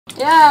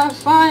Yeah,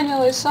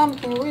 finally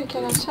something we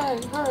can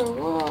attack her.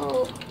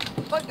 Whoa.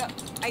 Fuck up.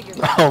 I get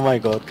Oh my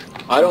god.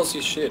 I don't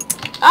see shit.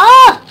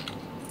 Ah!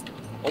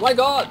 Oh my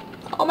god!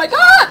 Oh my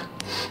god!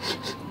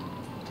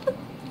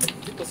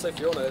 People say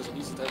Fiona has an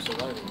easy time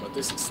surviving, but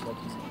this is not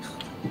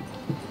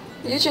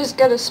easy. You just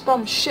gotta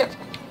spam shift.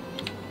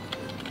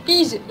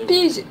 Easy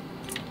peasy.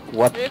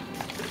 What?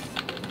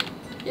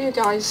 You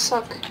guys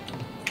suck.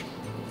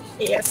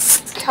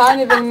 Yes.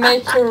 Can't even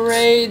make a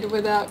raid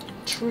without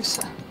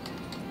Trusa.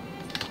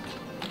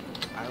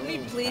 Can we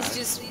please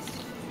just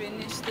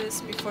finish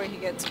this before he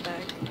gets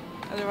back?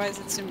 Otherwise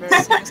it's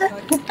embarrassing as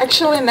fuck.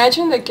 Actually,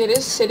 imagine the kid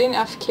is sitting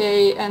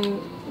FK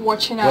and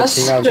watching us.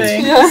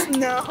 Watching us. Yeah,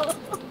 No.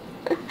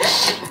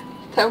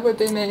 that would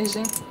be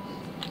amazing.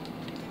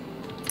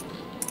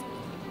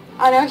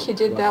 I know he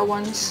did that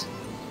once.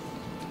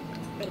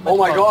 Oh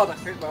my god, I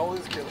failed my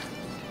only skill.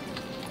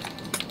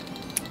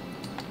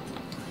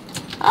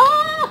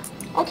 Ah!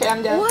 Okay,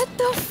 I'm dead. What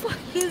the fuck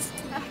is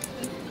that?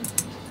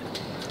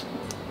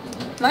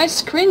 Nice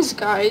screens,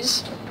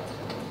 guys.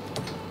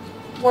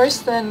 Worse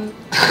than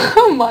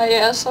my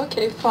ass.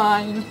 Okay,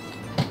 fine.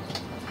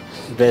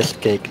 Best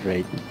cake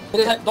rate.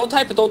 Don't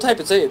type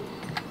it, say it.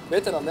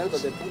 Better than merda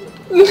de puta.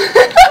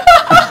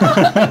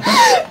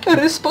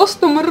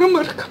 Risposta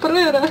murmur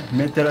caprera.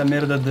 Meter a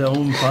merda de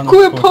pano.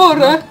 Cue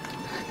porra.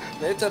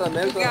 Better than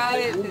merda Got de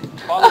it.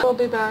 puta. I'll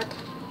be back.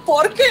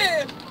 ¿Por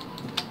qué?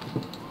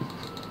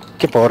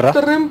 Que porra.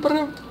 Brum,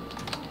 brum.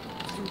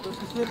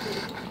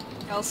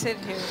 I'll sit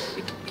here.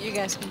 You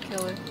guys can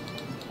kill her.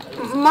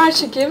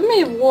 Marty, give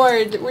me a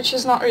word which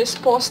is not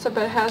risposta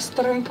but has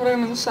trum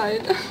prum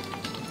inside.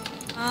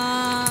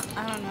 I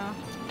don't know.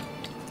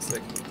 It's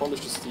like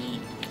Polish is the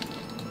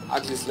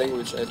ugliest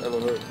language I've ever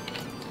heard.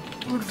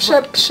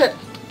 Psze, psze.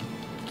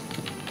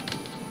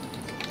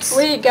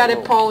 We got a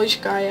Polish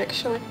guy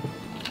actually.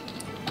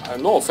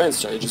 No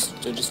offense, I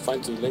just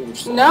find the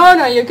language so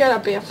No, you gotta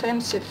be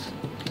offensive.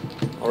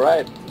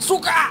 Alright.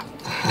 Suka!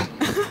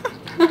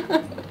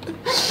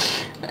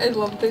 I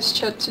love this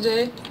chat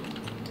today.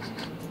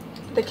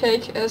 The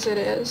cake as it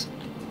is.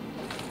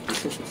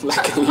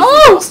 Like an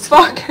Oh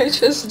fuck! I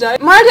just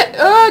died. Marty,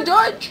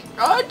 dodge,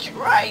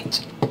 right.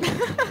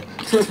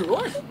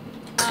 What?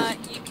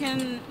 You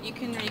can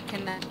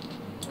reconnect.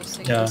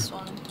 Using Yeah. this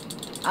one.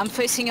 I'm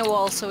facing a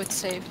wall, so it's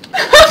safe.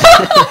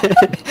 Not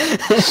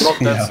that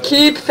Yeah. sad.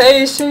 Keep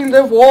facing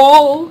the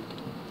wall.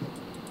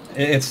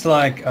 It's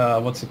like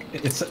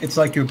it's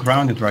like you're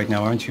grounded right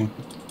now, aren't you?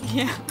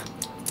 Yeah.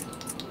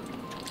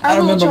 I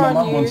will remember my join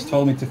mom you. once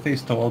told me to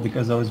face the wall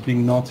because I was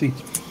being naughty.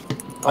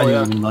 Oh, I yeah.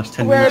 didn't even last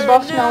 10 We're minutes.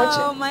 above no,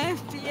 now. my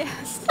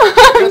FPS.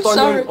 Get on,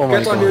 Sorry. your, Oh my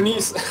get on your God.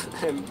 knees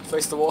and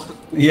face the wall.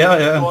 Yeah,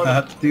 God. I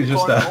had to do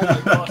just God, oh my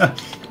that.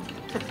 God.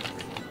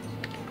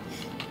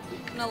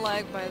 No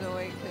lag, by the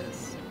way,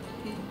 because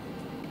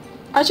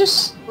I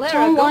just Lara,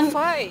 don't go want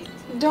fight.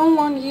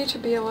 you to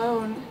be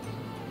alone.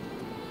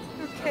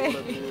 Okay.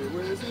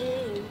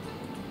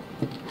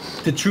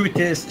 The truth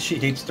is, she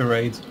hates the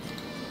raid.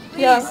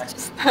 Please, Yeah.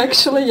 just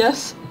Actually,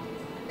 yes.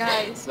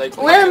 guys, Like,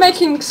 We're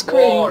making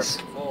screens.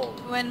 Four.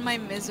 when my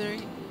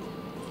misery.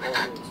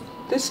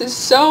 This is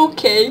so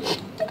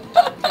cake.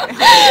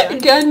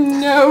 Got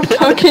no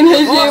fucking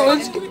idea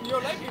what's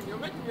You're lagging, you're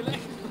making me lag.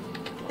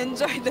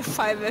 Enjoy the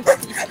 5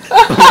 FPS.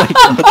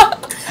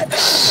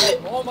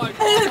 Oh my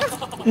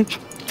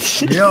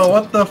god. Yo,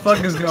 what the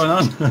fuck is going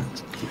on?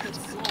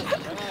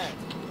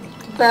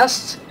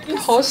 best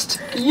host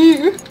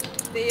you.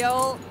 They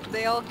all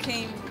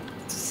came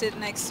to sit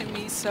next to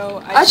me,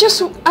 so I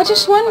just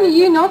want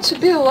you not to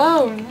be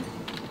alone.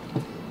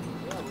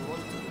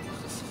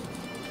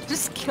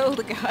 Just kill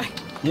the guy.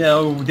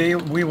 Yeah,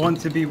 we want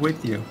to be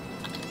with you.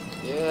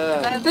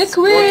 Yeah. The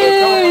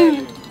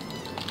queen.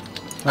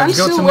 I'm Let's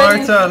go still to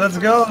waiting. Marta, let's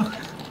go!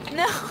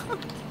 No.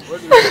 Where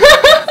do you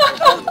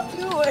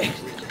Do it.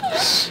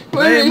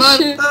 Where Hey is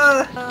she?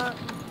 Marta!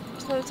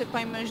 Estou a ter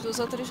pai mais 2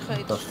 ou 3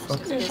 reis. The fuck?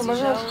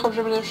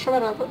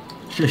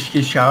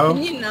 Shut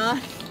Menina.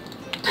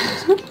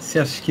 Se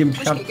acho que Mas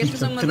que queres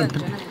fazer uma dungeon,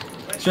 né?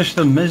 Just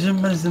a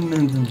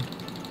measurement.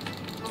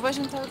 Não vais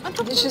jantar. Ah,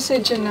 tá Did you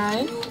say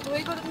Janai? bom. Estou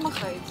agora numa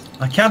raid.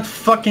 I can't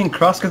fucking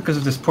cross it because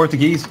of this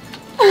Portuguese.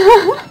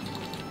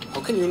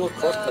 How can you not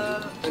cross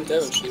cut and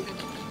damage it?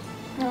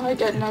 No, I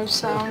get no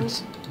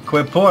sounds.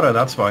 Quepora,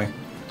 that's why.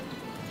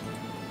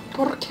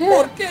 Por qué?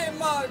 Okay,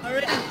 man. I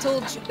already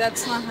told you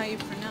that's not how you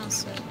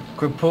pronounce it.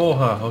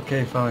 Queporra,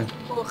 okay, fine.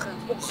 Porra.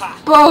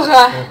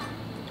 Porra!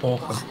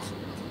 Porra.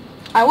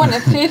 I want a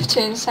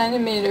 15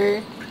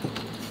 centimeter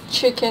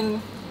chicken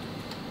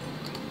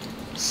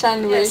Yeah,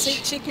 sandwich.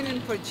 say chicken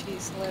in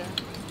Portuguese,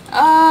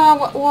 Lara.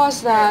 What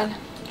was that?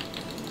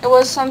 It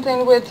was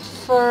something with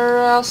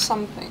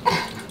something.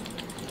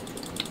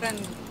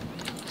 Frango.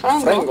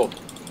 Frango. Frango.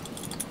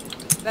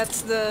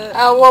 That's the...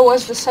 What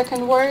was the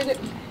second word?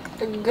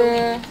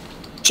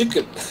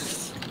 Chicken.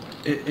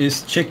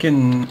 Is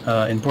chicken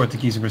in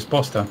Portuguese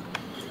resposta?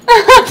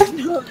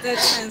 No,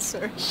 that's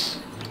answer.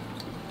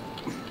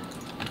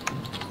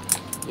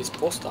 It's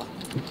posta.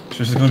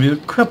 So it's gonna be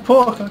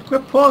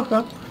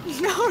queporra.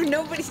 No,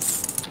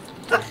 nobody's...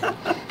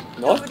 Not?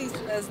 Nobody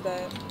says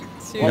that. No?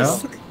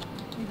 Seriously.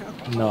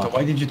 So No.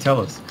 why did you tell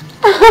us?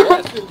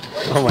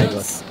 Oh my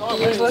god.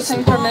 Useless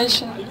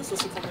information.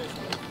 Useless information.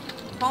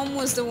 Palm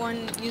was the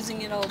one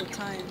using it all the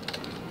time.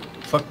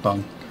 Fuck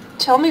bong.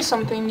 Tell me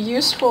something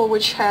useful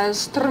which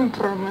has trum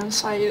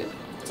inside it.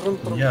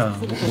 Yeah,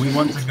 we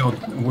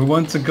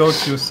want to go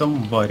to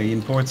somebody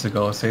in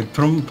Portugal, say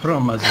prum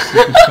prum as a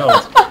secret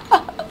code.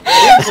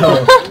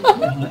 So,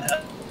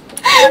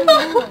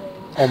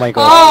 Oh my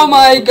god. Oh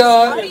my Are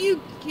god. you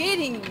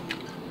kidding me?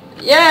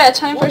 Yeah,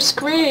 time for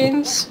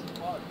screens.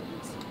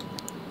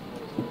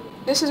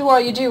 This is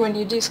what you do when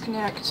you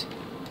disconnect.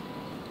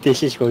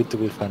 This is going to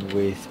be fun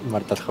with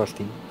Marta's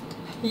hosting.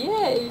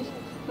 Yay.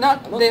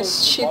 Not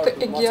this shit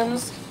again.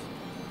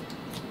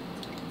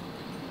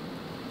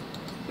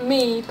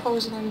 Me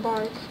posing in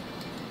bark.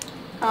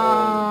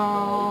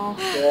 Oh.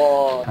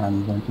 God.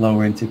 and went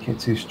lower into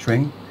Kitsu's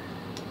string.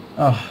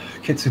 Oh,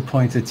 Kitsu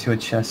pointed to a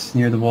chest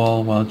near the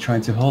wall while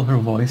trying to hold her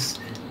voice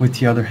with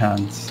the other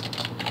hand.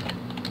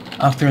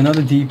 After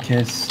another deep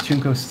kiss,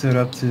 Junko stood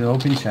up to the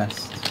open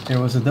chest.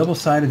 There was a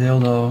double-sided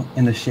dildo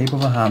in the shape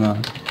of a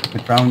hammer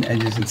with round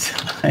edges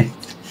inside.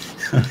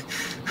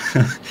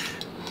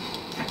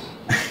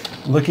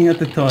 Looking at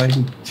the toy,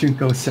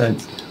 Junko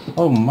said,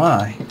 "Oh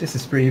my, this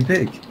is pretty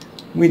big.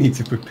 We need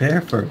to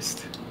prepare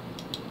first."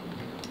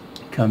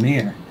 "Come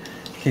here."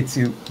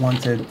 Kitsu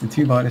wanted the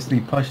two bodies to be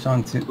pushed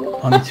on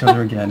each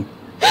other again.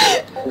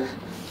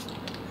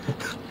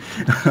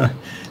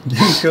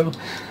 Junko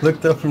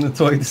looked up from the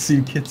toy to see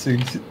Kitsu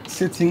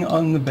sitting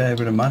on the bed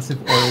with a massive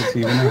oil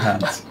tube in her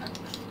hands.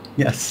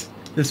 Yes,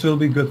 this will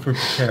be good for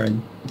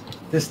preparing.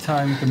 This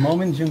time, the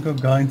moment Junko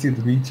got into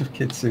the reach of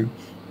Kitsu,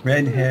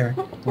 red hair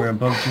were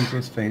above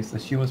Junko's face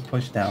as she was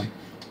pushed down.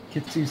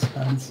 Kitsu's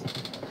hands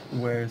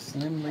were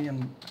slimly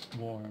and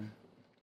warm.